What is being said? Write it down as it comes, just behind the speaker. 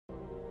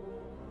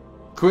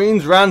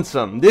Queen's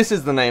Ransom. This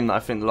is the name that I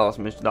think the last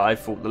mission that I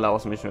thought the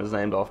last mission was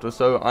named after.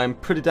 So I'm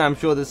pretty damn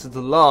sure this is the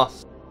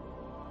last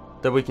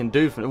that we can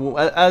do for well,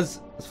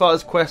 as far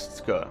as quests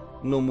go,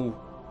 normal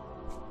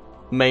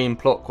main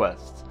plot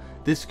quests.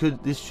 This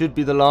should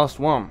be the last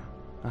one.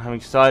 I'm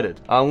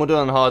excited. I'm gonna do it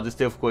on hardest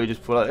difficulty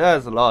just for like, yeah,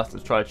 it's the last.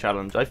 Let's try a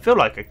challenge. I feel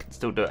like I can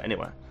still do it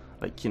anyway.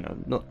 Like, you know,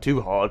 not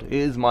too hard. It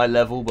is my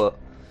level, but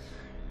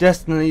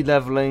Destiny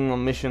leveling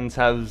on missions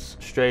has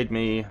strayed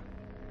me.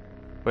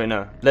 Wait,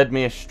 no, led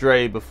me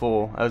astray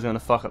before. I was gonna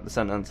fuck up the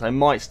sentence. I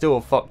might still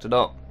have fucked it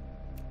up.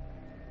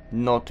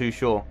 Not too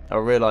sure. I'll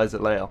realise it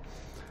later.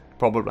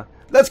 Probably.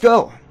 Let's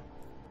go!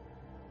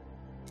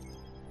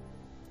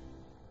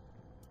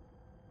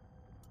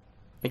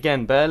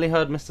 Again, barely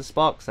heard Mr.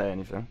 Spark say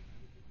anything.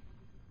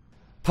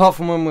 Apart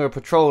from when we were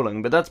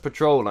patrolling, but that's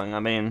patrolling,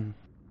 I mean...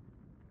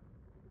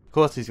 Of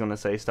course he's gonna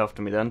say stuff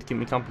to me then to keep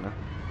me company.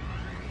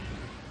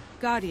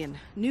 Guardian,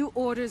 new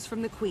orders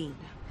from the Queen.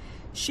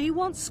 She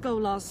wants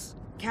SKOLAS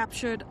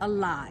captured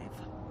alive.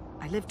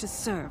 I live to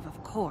serve,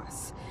 of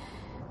course.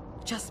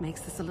 Just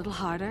makes this a little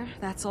harder,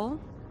 that's all.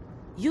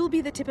 You'll be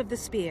the tip of the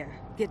spear.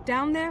 Get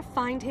down there,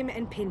 find him,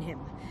 and pin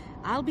him.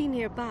 I'll be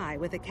nearby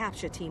with a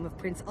capture team of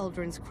Prince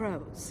Uldren's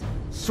crows.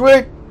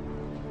 Sweet!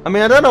 I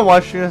mean, I don't know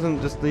why she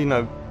doesn't just, you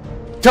know,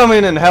 come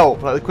in and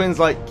help. Like, the Queen's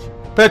like,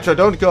 Petra,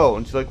 don't go.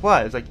 And she's like,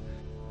 why? It's like,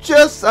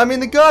 just, I mean,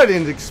 the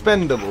Guardian's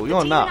expendable.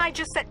 You're not. The team and I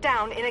just set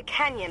down in a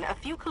canyon a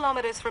few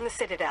kilometers from the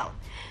Citadel.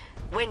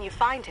 When you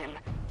find him,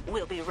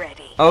 we'll be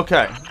ready.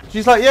 Okay.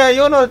 She's like, yeah,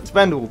 you're not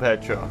expendable,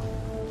 Petra.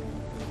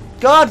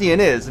 Guardian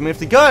is. I mean, if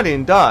the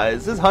Guardian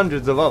dies, there's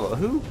hundreds of other.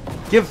 Who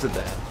gives a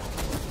damn?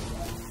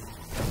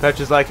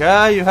 Petra's like,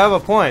 ah, you have a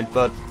point,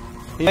 but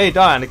he may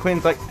die. And the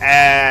Queen's like,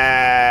 I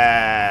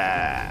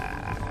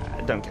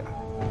don't care.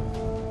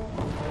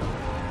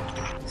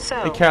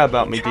 So, they care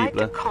about me tried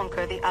deeply. To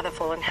conquer the other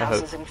fallen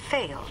houses and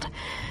failed.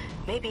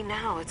 Maybe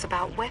now it's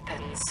about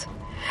weapons.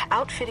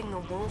 Outfitting the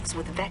wolves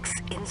with Vex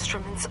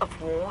instruments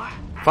of war.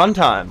 Fun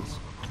times.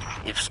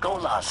 If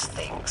SKOLAS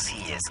thinks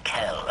he is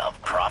Kell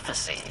of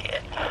prophecy,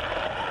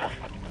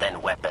 then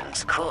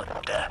weapons could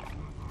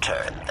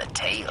turn the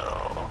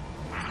tail.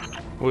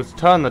 Well, it's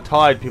turn the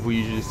tide, people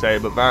usually say,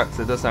 but Varric,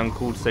 it does sound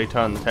cool to say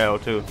turn the tail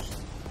too.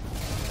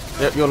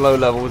 Yep, you're low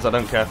levels, I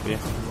don't care for you.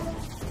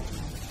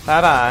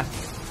 Bye bye.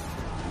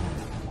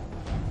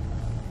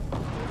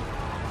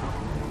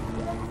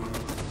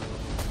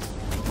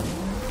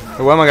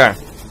 So where am I going?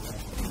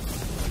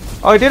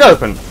 Oh, it did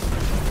open.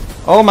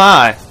 Oh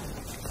my.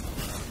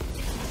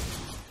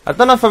 I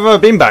don't know if I've ever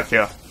been back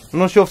here. I'm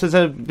not sure if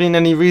there's been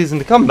any reason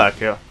to come back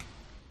here.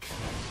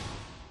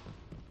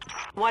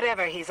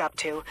 Whatever he's up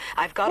to,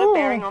 I've got a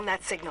bearing on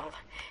that signal.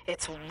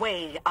 It's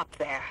way up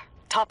there,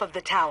 top of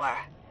the tower.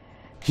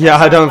 Yeah,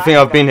 I don't think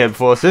I've been here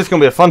before, so this is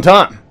gonna be a fun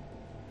time.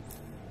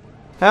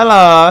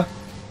 Hello.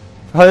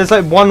 Oh, there's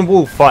like one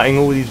wolf fighting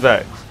all these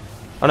Vex.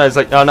 Oh no, it's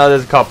like, oh no,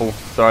 there's a couple.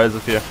 Sorry, there's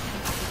a few.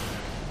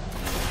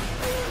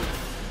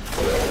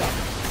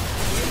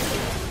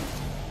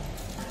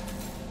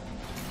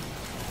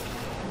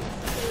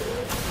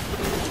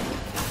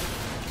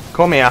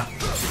 Come here.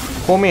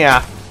 Come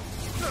here.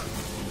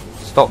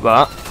 Stop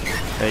that.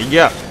 There you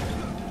go.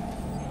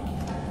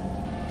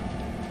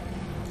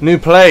 New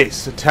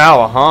place. A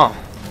tower, huh?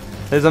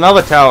 There's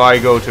another tower I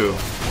go to.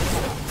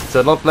 It's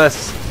a lot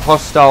less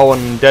hostile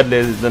and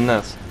deadly than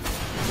this.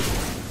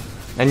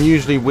 And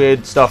usually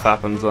weird stuff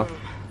happens though.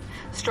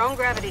 Strong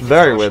gravity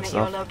very weird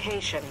stuff.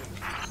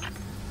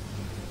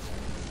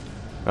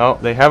 Oh,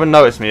 they haven't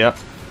noticed me yet.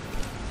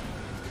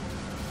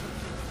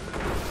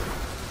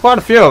 Quite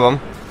a few of them.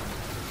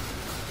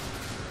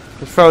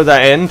 Just throw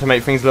that in to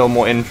make things a little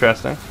more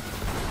interesting.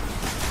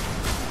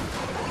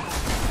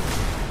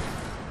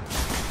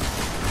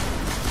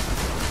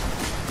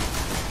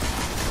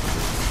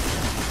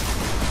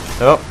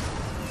 Oh.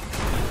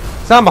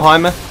 Sound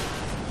behind me.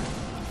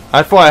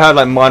 I thought I had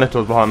like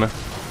minotaurs behind me.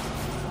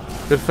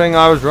 Good thing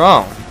I was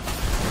wrong.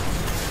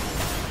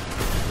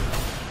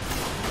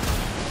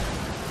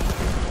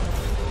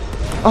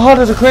 Oh,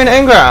 there's a Queen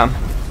Engram.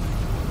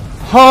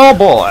 Oh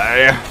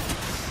boy.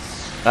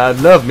 I'd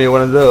love me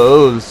one of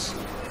those.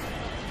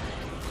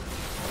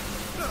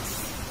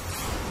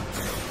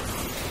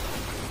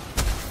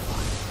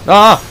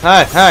 Ah,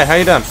 hey, how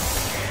you doing?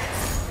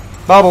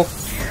 Bubble.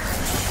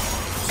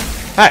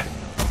 Hey.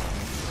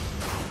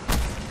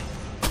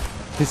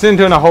 He's still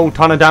doing a whole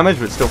ton of damage,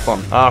 but it's still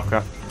fun. Ah,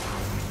 okay.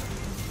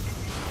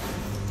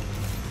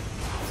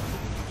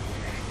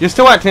 You're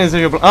still acting as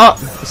if you're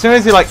as soon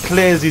as he like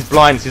clears his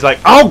blinds, he's like,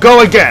 I'll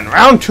go again,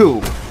 round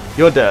 2.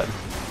 You're dead.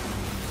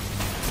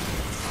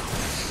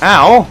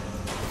 Ow!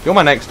 You're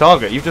my next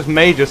target. You've just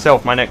made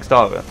yourself my next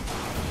target.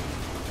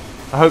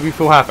 I hope you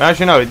feel happy.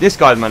 Actually, no, this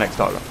guy's my next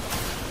target.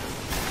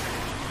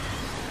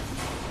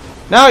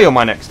 Now you're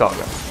my next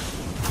target.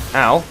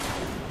 Ow.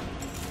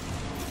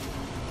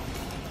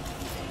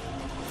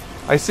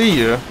 I see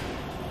you.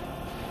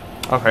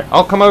 Okay,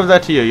 I'll come over there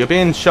to you. You're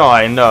being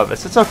shy and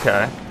nervous. It's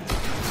okay.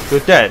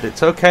 You're dead.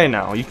 It's okay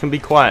now. You can be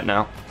quiet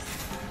now.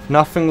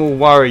 Nothing will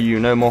worry you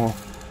no more.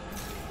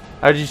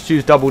 How did you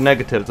choose double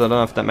negatives? I don't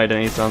know if that made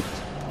any sense.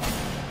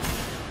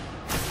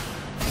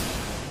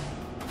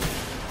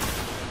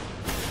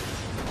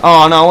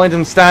 Oh no, I wanted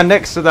him to stand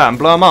next to that and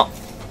blow him up.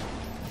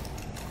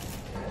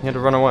 He had to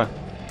run away.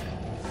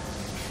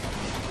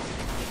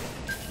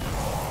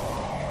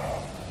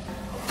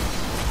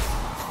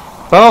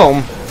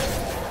 Boom!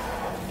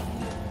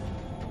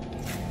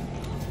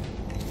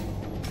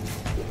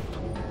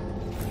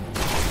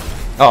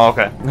 Oh,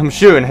 okay. I'm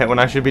shooting it when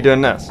I should be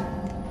doing this.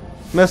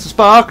 Mr.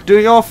 Spark, do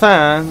your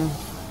fan.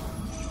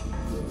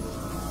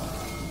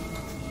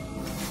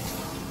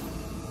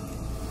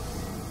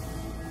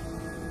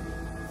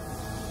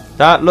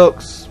 That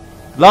looks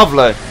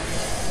lovely.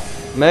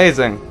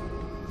 Amazing.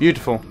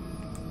 Beautiful.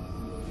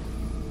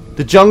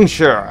 The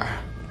juncture.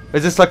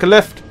 Is this like a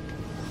lift?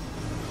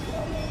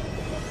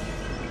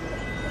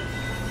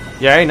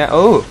 Yeah, no.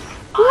 Oh.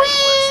 I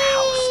was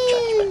House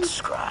Judgment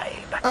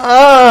Scribe.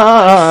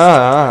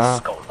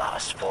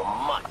 SKOLAS for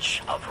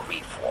much of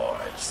Reef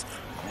Wars.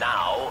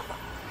 Now,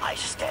 I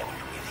stand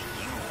with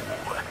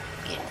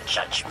you in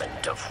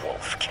judgment of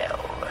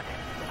Wolfkill.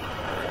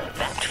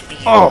 That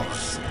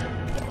feels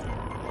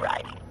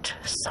right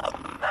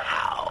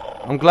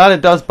somehow. I'm glad it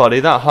does, buddy.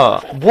 That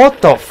hurt.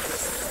 What the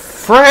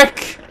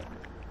frick?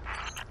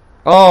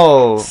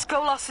 Oh.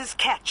 SKOLAS's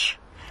catch.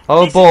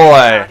 Oh This is boy.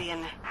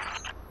 Guardian.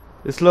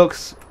 This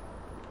looks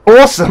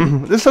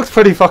awesome. This looks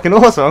pretty fucking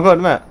awesome, I've got to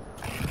admit.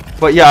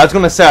 But yeah, I was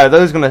gonna say, are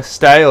those gonna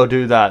stay or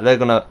do that? They're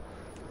gonna...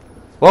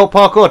 Well,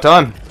 parkour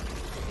time.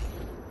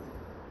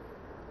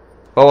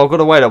 Oh, I've got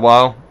to wait a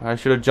while. I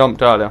should have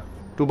jumped earlier.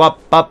 Do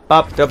bop bop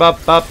bop da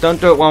bop bop.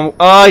 Don't do it while...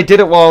 Oh, I did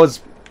it while I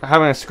was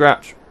having a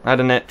scratch. I had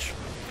an itch.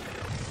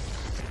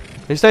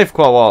 He stayed for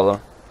quite a while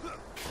though.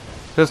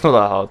 So it's not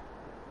that hard.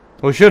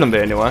 Well, it shouldn't be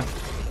anyway.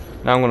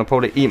 Now I'm gonna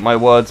probably eat my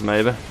words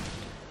maybe.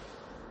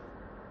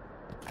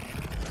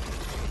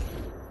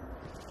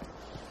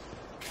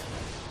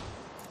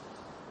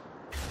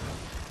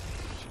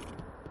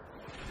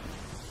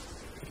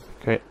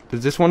 Okay,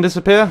 does this one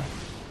disappear?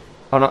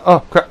 Oh no, oh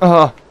crap,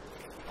 I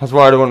was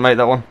worried I wouldn't make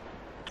that one.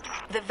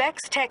 The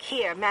Vex tech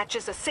here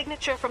matches a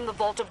signature from the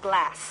Vault of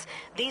Glass.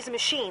 These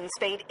machines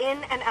fade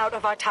in and out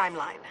of our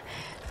timeline.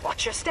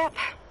 Watch your step.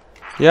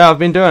 Yeah, I've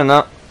been doing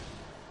that.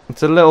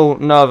 It's a little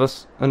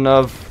nervous, well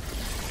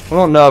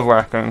not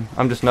nerve-wracking,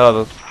 I'm just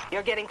nervous.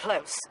 You're getting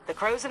close. The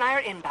crows and I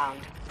are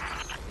inbound.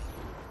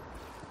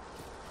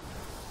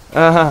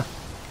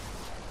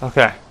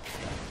 Okay.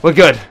 We're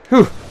good.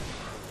 Whew.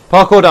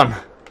 Parkour done.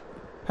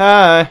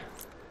 Hi.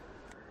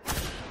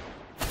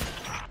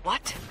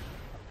 What?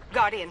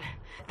 Guardian,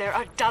 there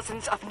are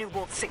dozens of new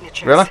wolf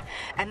signatures. Really?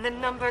 And the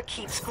number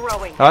keeps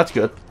growing. Oh, that's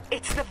good.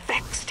 It's the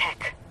Vex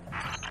tech.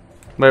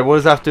 Wait, what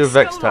does that have to do with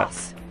Vex tech?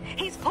 SKOLAS.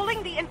 He's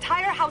pulling the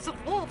entire house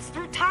of wolves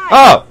through time.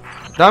 Oh!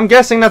 I'm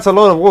guessing that's a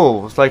lot of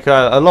wolves. Like,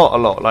 a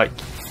lot. Like,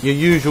 your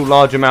usual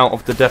large amount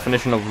of the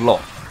definition of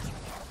lot.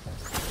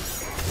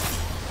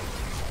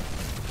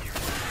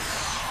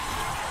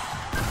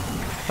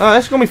 Oh,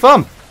 this is gonna be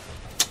fun.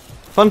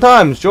 Fun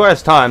times,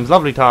 joyous times,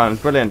 lovely times,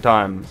 brilliant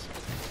times.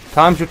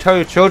 Times you'll tell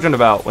your children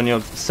about when you're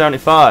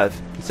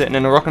 75, sitting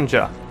in a rocking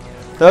chair.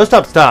 Those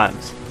types of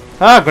times.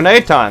 Ah,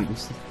 grenade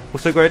times.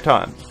 Also great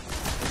times.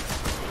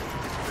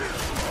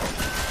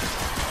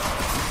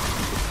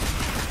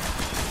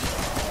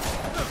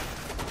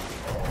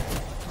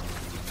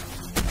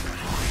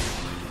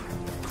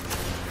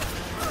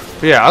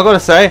 But yeah, I gotta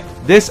say,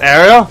 this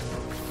area,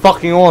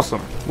 fucking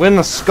awesome. We're in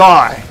the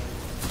sky.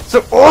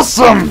 So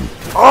awesome!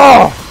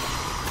 Oh!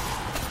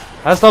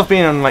 I just love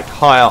being on, like,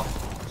 high up.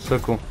 So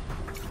cool.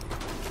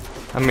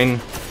 I mean,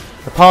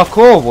 the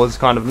parkour was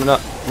kind of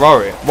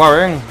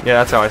worrying.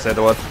 Yeah, that's how I said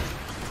the word.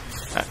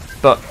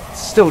 But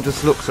still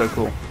just looks so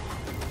cool.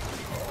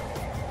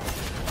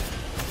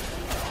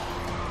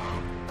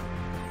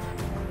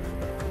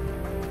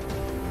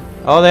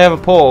 Oh, they have a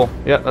portal.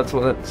 Yep, that's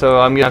what it, so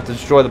I'm gonna have to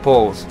destroy the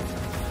portals.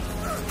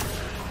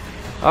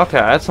 Okay,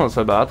 that's not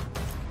so bad.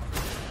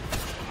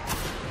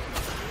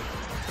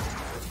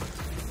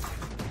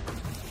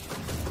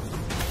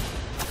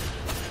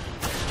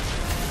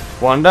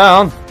 One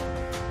down.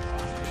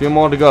 Few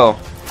more to go.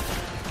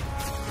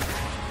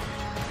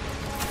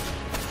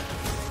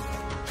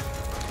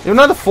 Even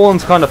though the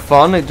form's kind of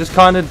fun, it just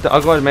kind of, I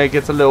gotta admit, it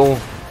gets a little...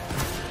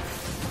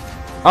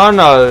 I don't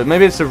know,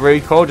 maybe it's a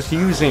recoil, just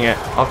using it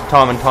after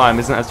time and time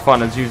isn't as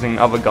fun as using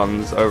other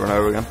guns over and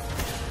over again.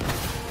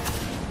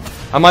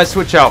 I might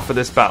switch out for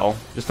this battle,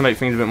 just to make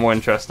things a bit more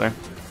interesting.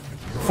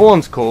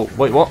 Fawn's cool.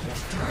 Wait, what?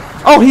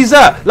 Oh, he's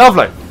there!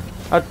 Lovely!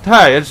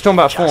 Hey, I just talking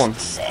about Fawn.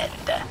 Said,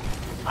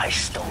 I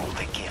stole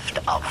the gift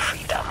of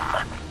freedom,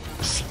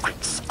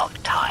 secrets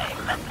of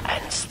time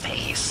and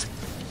space.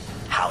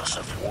 House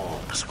of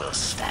Wolves will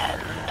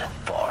stand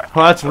for.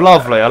 Oh, that's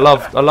lovely. I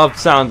love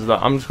sounds of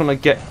that. I'm just gonna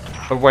get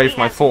away from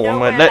my Fawn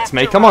when it lets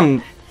me. Come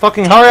on,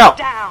 fucking hurry up!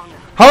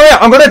 Hurry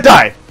up! I'm gonna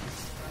die!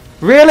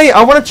 Really?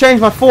 I want to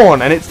change my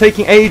Fawn and it's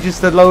taking ages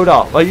to load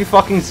up. Are you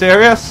fucking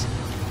serious?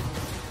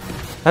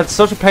 That's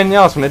such a pain in the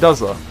ass when it does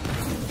that.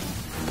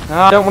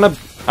 I don't want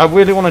to. I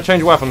really want to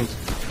change weapons.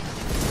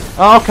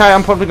 Oh, okay,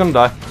 I'm probably gonna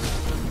die.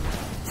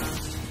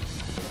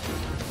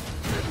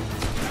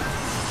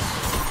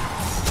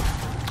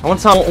 I want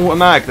some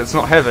automatic that's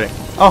not heavy.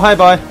 Oh, hey,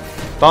 bye.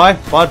 Bye,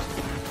 bud.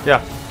 Yeah.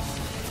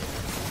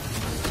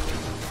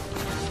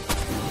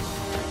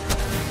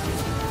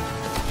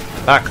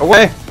 Back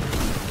away.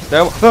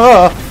 There.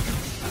 Ah.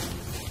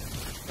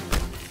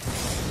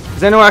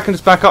 Is there anywhere I can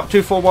just back up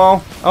to for a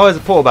while? Oh, there's a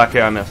portal back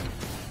here I missed.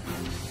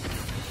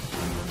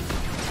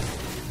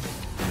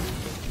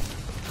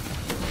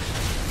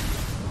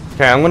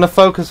 Okay, I'm going to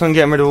focus on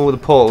getting rid of all the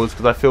portals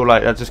because I feel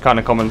like that's just kind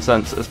of common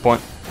sense at this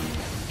point.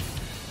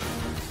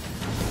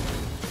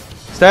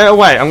 Stay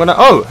away. I'm going to...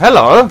 Oh,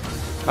 hello.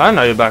 I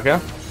know you're back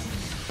here.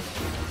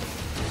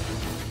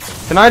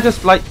 Can I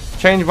just, like,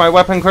 change my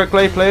weapon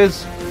quickly,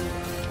 please?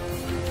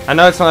 I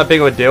know it's not that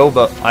big of a deal,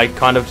 but I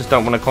kind of just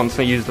don't want to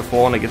constantly use the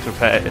 4 and it gets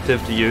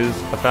repetitive to use,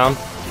 I found.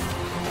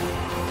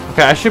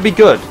 Okay, I should be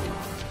good.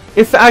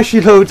 If it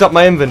actually loads up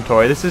my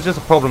inventory, this is just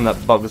a problem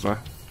that bugs me.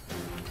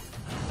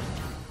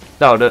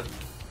 That'll do it.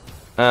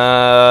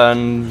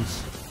 And...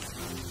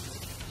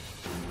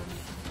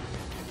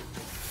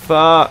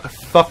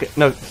 Fuck it.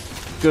 No.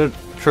 Good.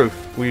 Truth.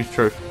 We use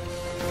truth.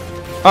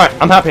 Alright,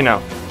 I'm happy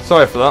now.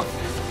 Sorry for that.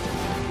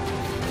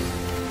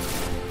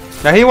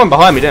 Now he went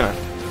behind me, didn't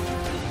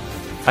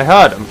I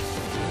heard him.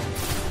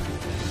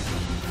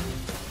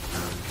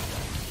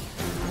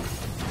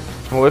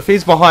 Well, if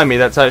he's behind me,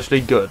 that's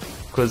actually good.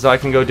 Because I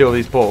can go deal with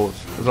these portals.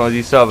 As long as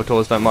these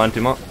servitors don't mind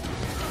too much.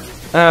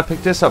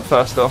 Pick this up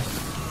first, though.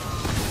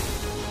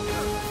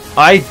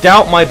 I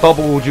doubt my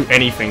bubble will do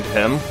anything to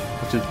him.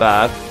 Which is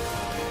bad.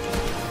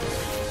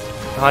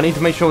 I need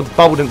to make sure the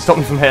bubble didn't stop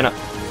me from hitting it.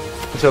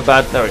 It's so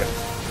bad. There we go.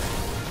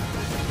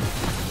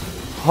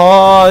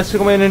 Oh, this is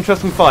going to be an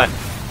interesting fight.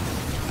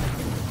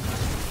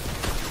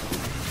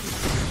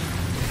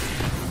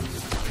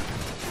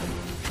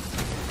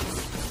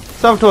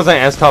 Servitors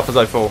ain't as tough as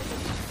I thought.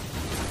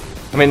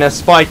 I mean, they're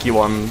spiky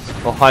ones,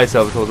 or high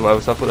servitors or whatever,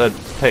 so I thought they'd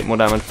take more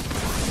damage.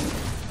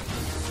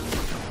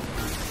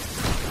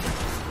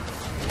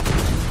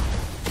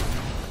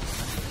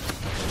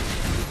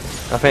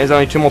 I think there's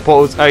only 2 more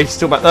portals. Oh, he's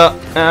still back there.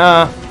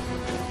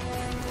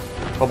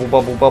 Bubble,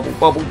 bubble, bubble,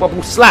 bubble,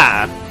 bubble,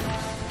 slide!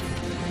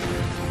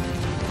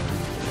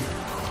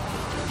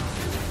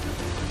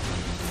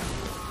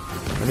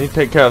 I need to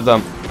take care of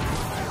them.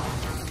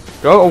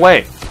 Go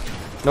away!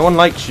 No one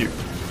likes you.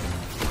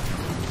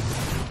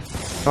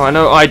 Oh, I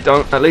know I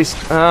don't, at least.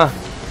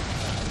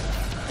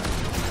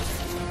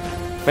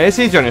 Make it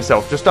easier on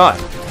yourself, just die.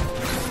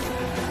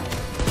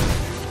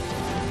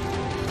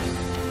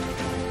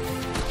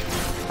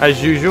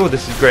 As usual,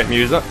 this is great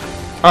music.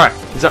 Alright,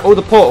 is that all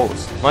the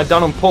portals? Am I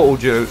done on portal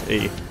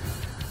duty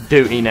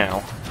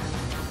now?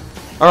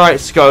 Alright,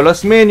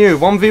 SKOLAS, me and you,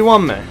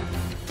 1v1 me.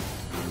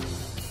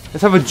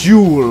 Let's have a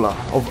duel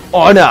of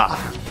honor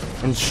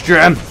and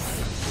strength.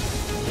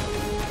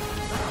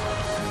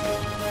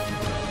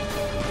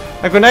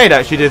 A grenade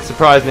actually did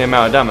surprisingly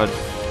amount of damage.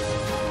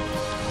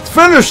 Let's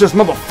finish this,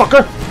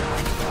 motherfucker!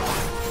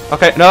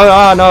 Okay,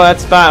 no, no,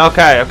 that's bad.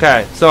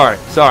 Okay, sorry,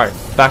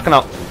 backing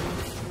up.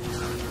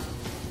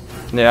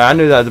 Yeah, I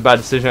knew that was a bad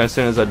decision as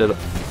soon as I did it.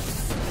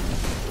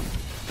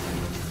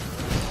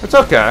 It's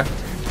okay.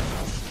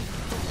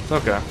 It's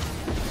okay.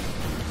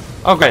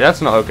 Okay, that's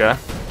not okay.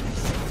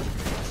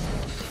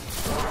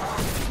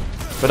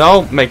 But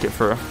I'll make it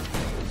through.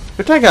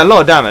 We're taking a lot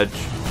of damage.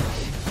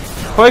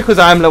 Probably because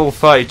I'm level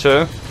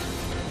 32.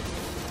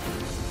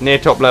 Near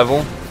top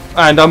level.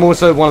 And I'm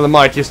also one of the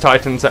mightiest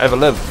titans that ever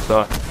lived,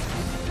 so.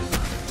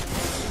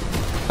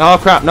 Oh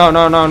crap, no.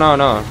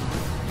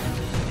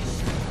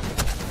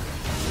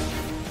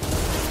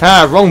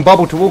 Ah, wrong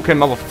bubble to walk in,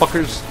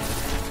 motherfuckers.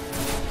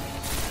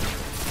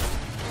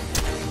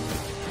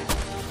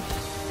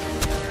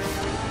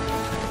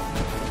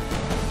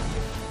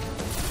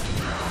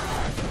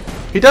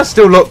 He does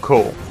still look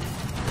cool.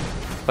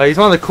 Like, he's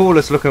one of the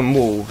coolest looking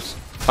wolves.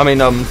 I mean,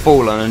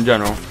 fallen in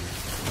general.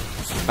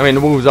 I mean,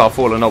 the wolves are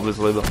fallen,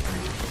 obviously, but...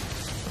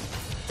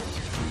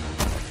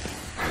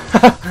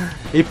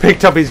 He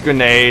picked up his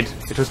grenade.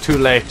 It was too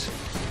late.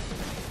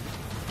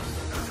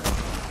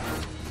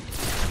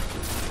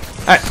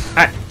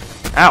 Hey!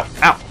 Ow!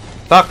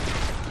 Fuck!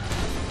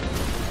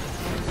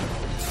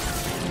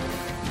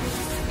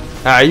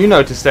 You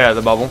know to stay at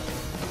the bubble.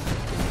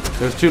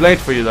 It was too late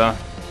for you, though.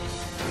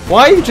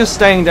 Why are you just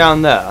staying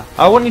down there?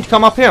 I want you to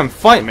come up here and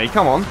fight me,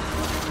 come on.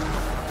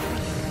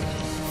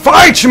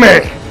 Fight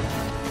me!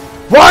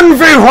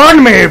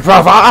 1v1 me,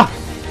 brother!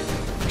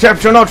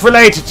 Except you're not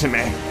related to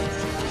me.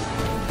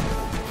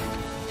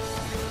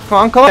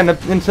 Come on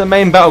into the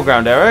main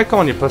battleground area. Come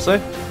on, you pussy.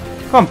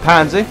 Come on,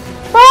 pansy.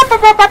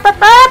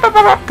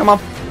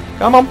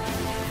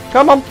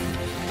 Come on.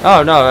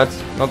 Oh, no,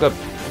 that's not good.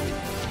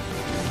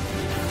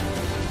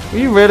 Are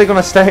you really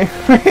gonna stay?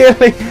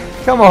 Really?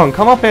 Come on,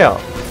 come up here.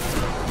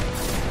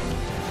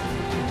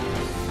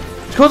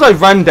 It's because I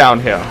ran down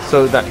here,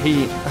 so that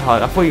he... Oh,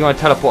 I thought you were going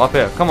to teleport up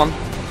here. Come on.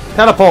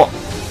 Teleport!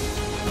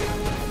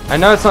 I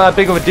know it's not that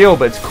big of a deal,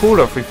 but it's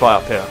cooler if we fly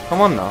up here.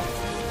 Come on now.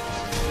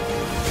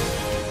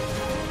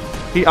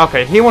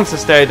 Okay, he wants to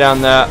stay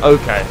down there.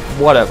 Okay,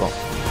 whatever.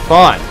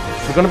 Fine.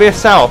 If you're gonna be a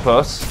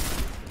sourpuss,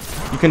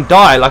 you can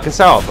die like a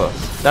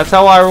sourpuss. That's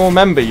how I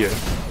remember you.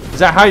 Is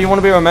that how you want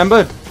to be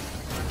remembered?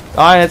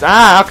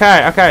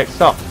 Okay,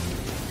 stop.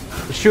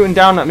 You're shooting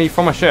down at me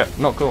from a ship.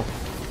 Not cool.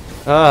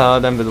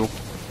 They're invisible.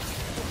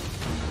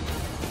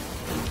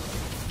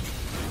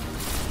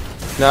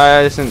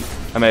 No, this isn't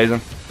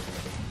amazing.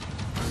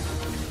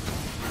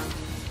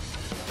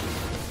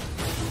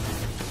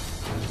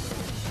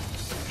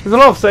 There's a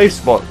lot of safe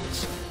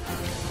spots.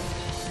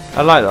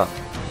 I like that.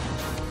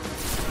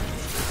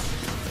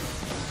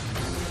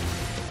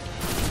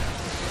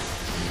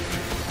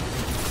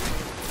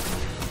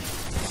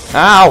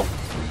 Ow!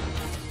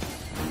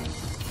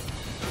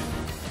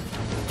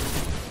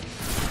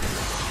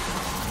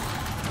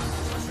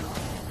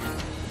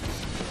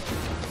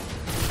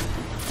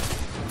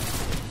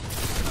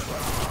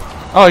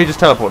 Oh, he just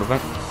teleported me.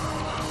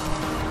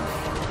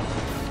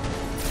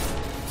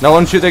 No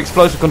one shoot the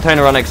explosive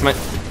container right next to me.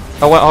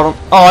 Oh wait, hold on.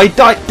 Oh, he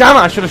died. Damn it!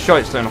 I should have shot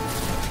it sooner.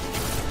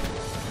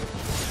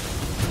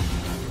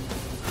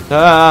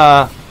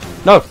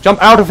 No,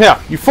 jump out of here,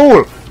 you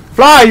fool!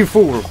 Fly, you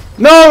fool!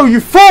 No, you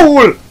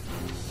fool!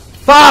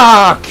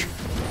 Fuck!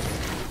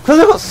 Because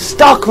I got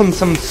stuck on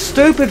some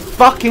stupid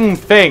fucking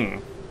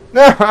thing.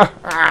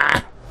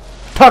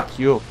 Fuck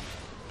you,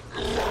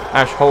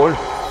 asshole.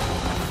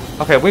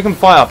 Okay, we can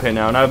fire up here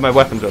now, and I have my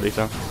weapons ready,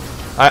 so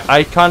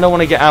I kind of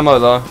want to get ammo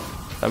though.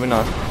 Let me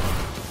know.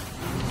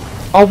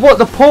 Oh, what?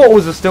 The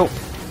portals are still...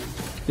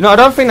 You know, I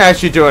don't think they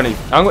actually do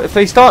anything. If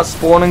they start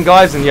spawning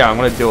guys, then yeah, I'm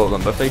going to deal with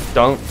them. But if they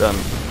don't, then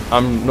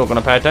I'm not going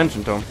to pay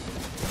attention to them.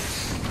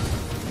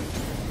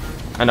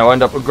 And I'll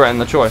end up regretting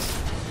the choice.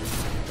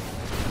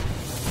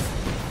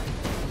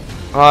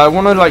 I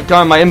want to, like,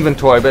 go in my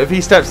inventory, but if he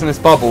steps in this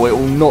bubble, it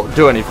will not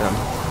do anything.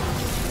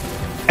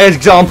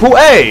 Example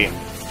A!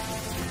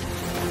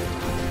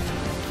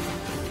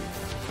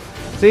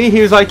 See,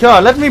 he was like, yeah,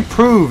 let me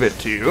prove it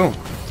to you.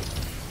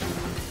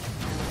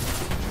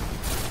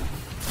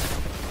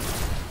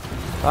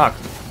 Fuck.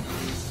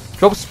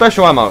 Drop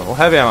special ammo or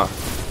heavy ammo.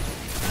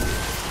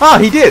 Ah,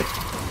 he did!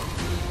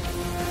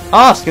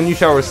 Ask and you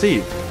shall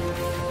receive.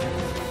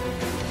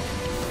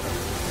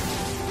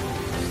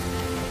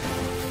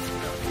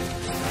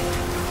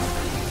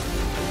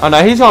 Oh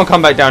no, he's gonna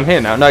come back down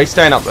here now. No, he's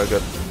staying up there,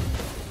 good.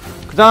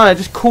 Because I don't know,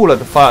 it's just cooler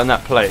to fight in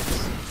that place.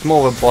 It's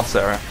more of a boss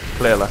area,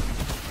 clearly.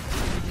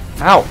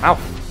 Ow, ow,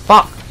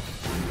 fuck.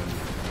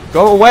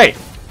 Go away.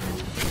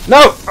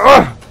 No!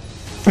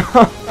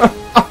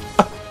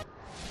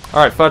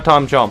 Alright, third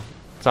time charm.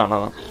 Something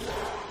like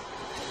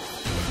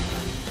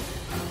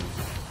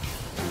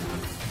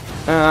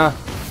that.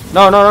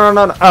 No.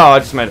 Oh, I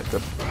just made it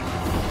good.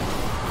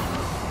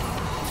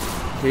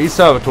 These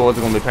servitors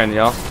are going to be a pain in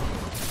the ass.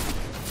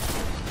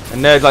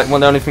 And they're like one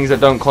of the only things that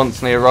don't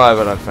constantly arrive,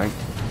 I don't think.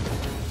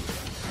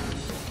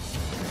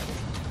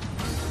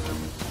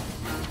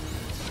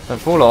 Don't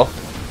fall off.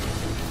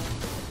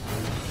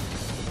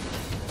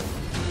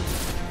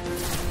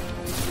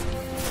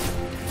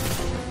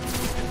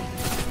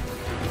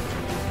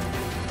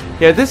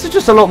 Yeah, this is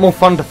just a lot more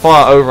fun to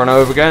fire over and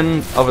over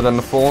again, other than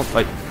the form,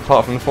 like,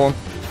 apart from the form.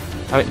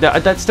 I mean,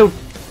 that's still...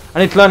 I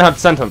need to learn how to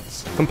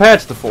sentence, compared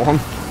to the form.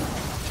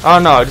 Oh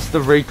no, just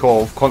the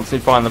recoil of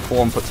constantly firing the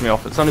form puts me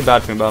off. It's the only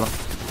bad thing about it.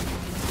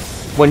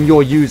 When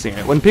you're using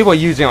it. When people are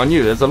using it on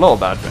you, there's a lot of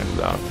bad things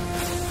about it.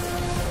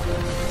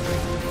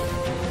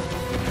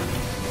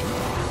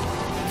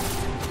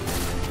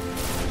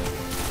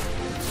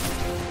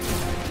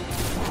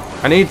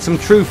 I need some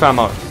truth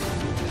ammo.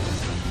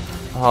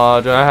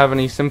 Do I have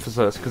any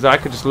synthesis? Because I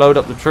could just load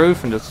up the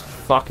truth and just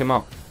fuck him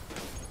up.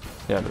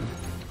 Yeah,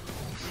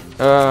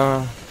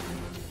 dude.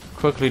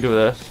 Quickly do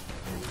this.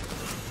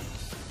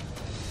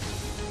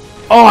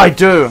 Oh, I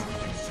do!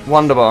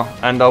 Wonderbar.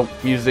 And I'll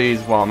use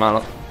these while I'm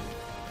at it.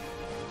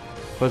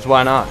 Because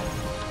why not?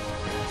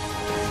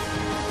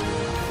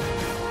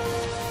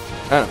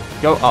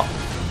 Go up.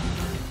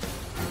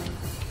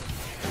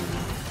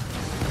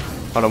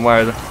 Hold on,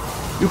 where is it?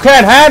 You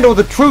can't handle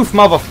the truth,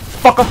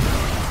 motherfucker!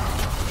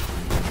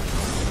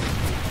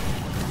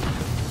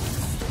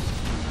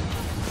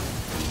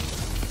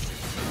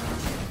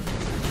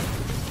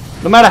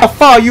 No matter how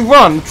far you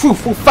run, the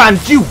truth will find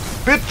you,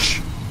 bitch!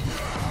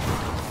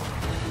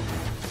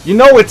 You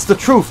know it's the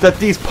truth that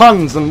these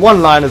puns and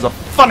one-liners are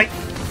funny!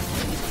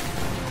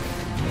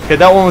 Okay,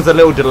 that one was a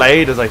little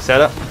delayed as I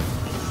said it.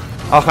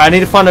 Okay, I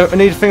need to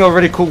think of a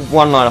really cool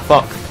one-liner,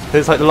 fuck.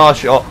 It's like the last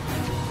shot.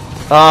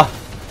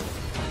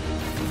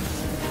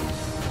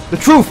 The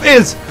truth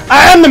is,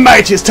 I am the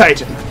mightiest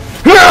Titan!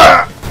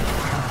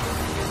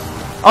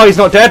 Oh, he's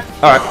not dead?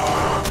 Alright.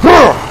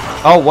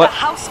 Oh, what? The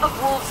House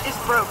of Wolves is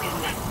broken.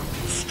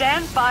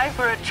 Stand by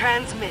for a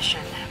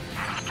transmission.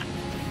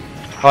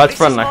 Oh, that's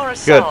friendly.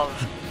 Good.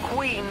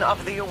 Queen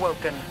of the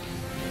Awoken.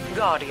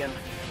 Guardian.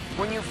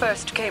 When you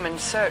first came in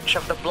search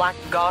of the Black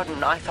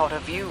Garden, I thought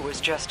of you as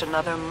just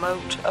another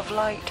mote of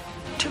light,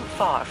 too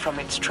far from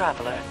its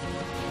traveler.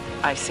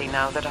 I see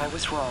now that I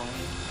was wrong.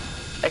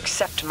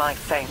 Accept my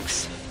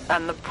thanks,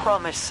 and the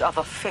promise of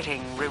a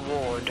fitting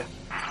reward.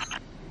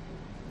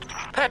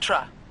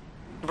 Petra,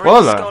 bring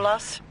Voila.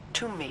 SKOLAS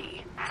to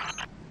me.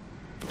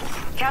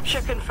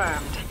 Capture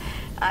confirmed.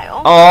 I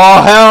only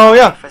Oh, hell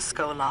yeah. for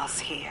SKOLAS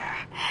here.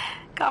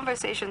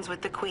 Conversations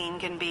with the Queen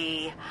can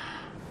be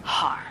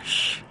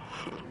harsh.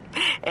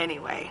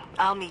 Anyway,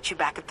 I'll meet you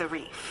back at the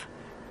reef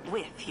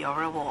with your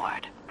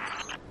reward.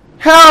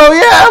 Hell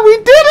yeah, we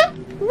did it!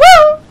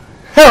 Woo!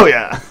 Hell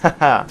yeah!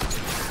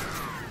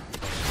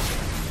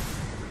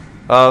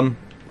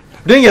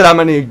 We didn't get that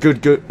many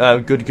good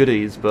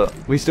goodies, but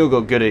we still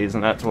got goodies,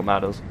 and that's what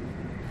matters.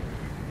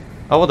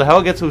 Oh, what the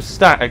hell gets all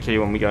staticky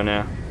when we go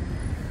now?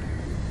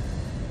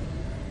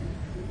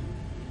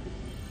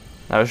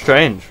 That was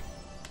strange.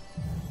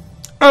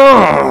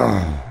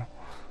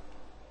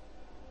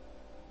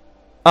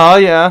 Oh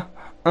yeah.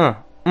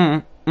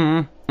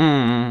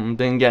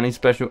 Didn't get any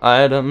special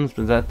items,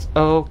 but that's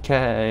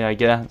okay, I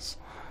guess.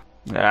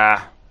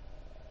 Ah,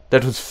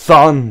 that was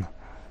fun,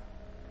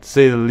 to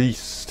say the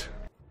least.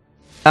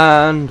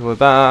 And we're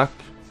back.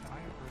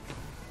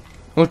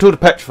 We'll talk to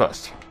Petra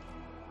first.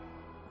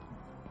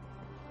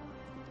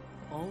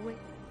 Always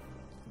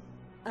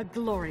a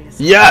glorious.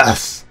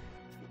 Yes!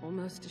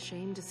 Almost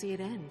ashamed to see it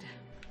end.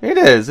 It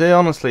is, it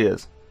honestly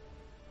is.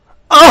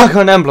 Oh, I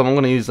got an emblem, I'm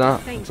gonna use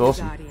that. Thank It's you,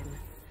 awesome. Guardian.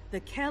 The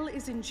Kell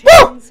is in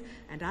chains,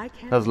 and I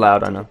can't That was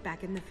loud, wait I to know. get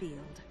back in the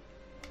field.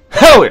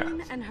 Hell yeah!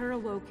 Queen and her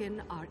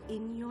awoken are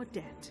in your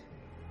debt.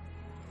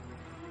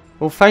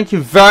 Well, thank you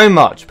very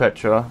much,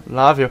 Petra.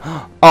 Love you.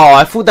 Oh,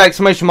 I thought the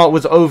exclamation mark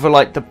was over,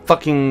 like, the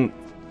fucking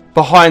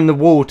behind the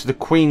wall to the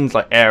Queen's,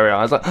 like, area.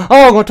 I was like, oh,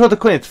 I'm gonna talk to the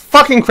Queen. It's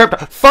fucking Crypto.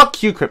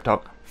 Fuck you,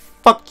 Crypto.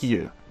 Fuck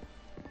you.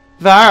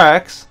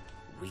 Varex.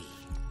 We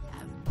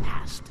have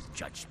passed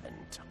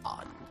judgment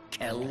on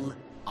Kell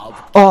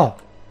of... Oh.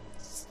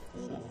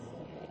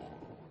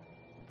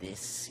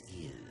 This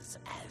is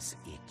as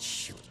it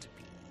should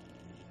be.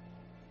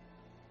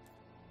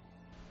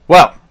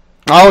 Well,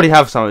 I already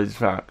have some of these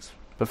facts,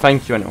 but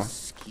thank you anyway.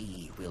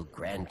 Ski will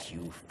grant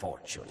you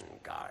fortune,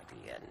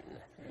 Guardian.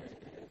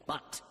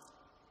 But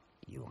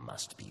you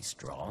must be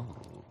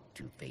strong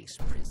to face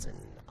prison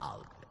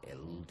of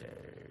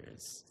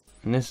elders.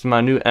 And this is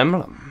my new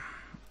emblem.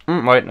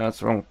 Wait, no,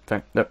 that's the wrong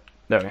thing. There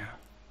we go.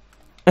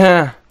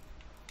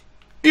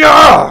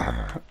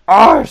 Yeah!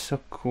 Oh, it's so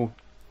cool.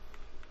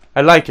 I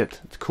like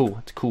it. It's cool.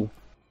 It's cool.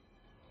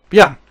 But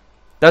yeah,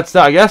 that's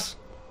that, I guess.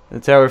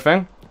 That's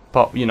everything.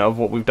 Part, you know, of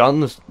what we've done,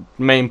 this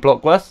main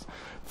plot quest.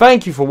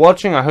 Thank you for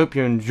watching. I hope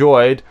you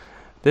enjoyed.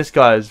 This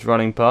guy is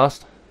running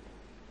past.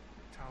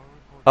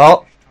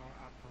 Oh.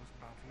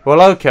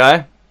 Well,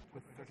 okay.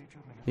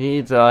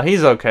 He's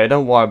okay.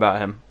 Don't worry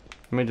about him.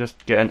 Let me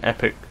just get an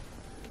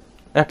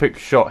epic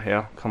shot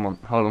here. Come on,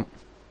 hold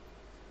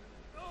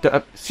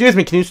on. Excuse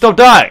me, can you stop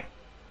dying?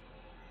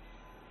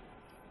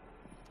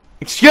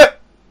 Excuse.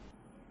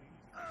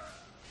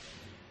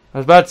 I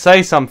was about to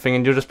say something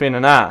and you're just being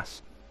an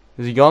ass.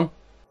 Is he gone?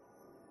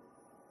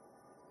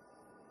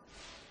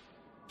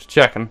 Just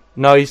checking.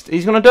 No, he's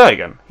gonna do it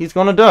again. He's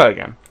gonna do it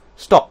again.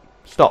 Stop.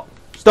 Stop.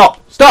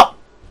 Stop. Stop!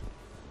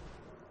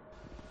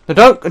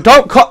 No,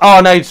 don't cut.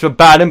 Oh no, it's a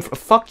bad info.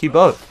 Fuck you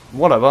both.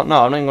 Whatever.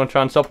 No, I'm not even gonna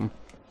try and stop him.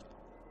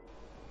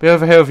 Be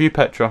over here with you,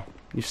 Petra.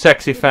 You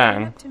sexy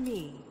fang. Up to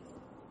me,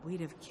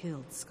 we'd have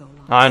killed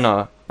SKOLAS. I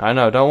know.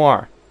 Don't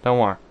worry. Don't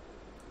worry.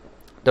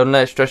 Don't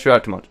let it stress you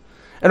out too much.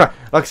 Anyway,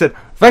 like I said,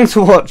 thanks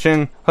for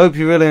watching. Hope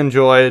you really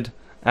enjoyed.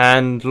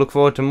 And look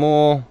forward to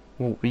more.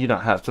 Well, you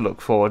don't have to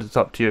look forward. It's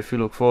up to you if you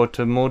look forward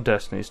to more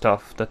Destiny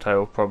stuff. That I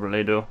will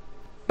probably do.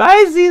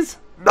 Bye, Z's.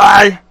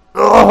 Bye.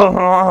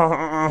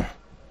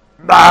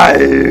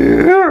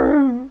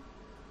 Bye.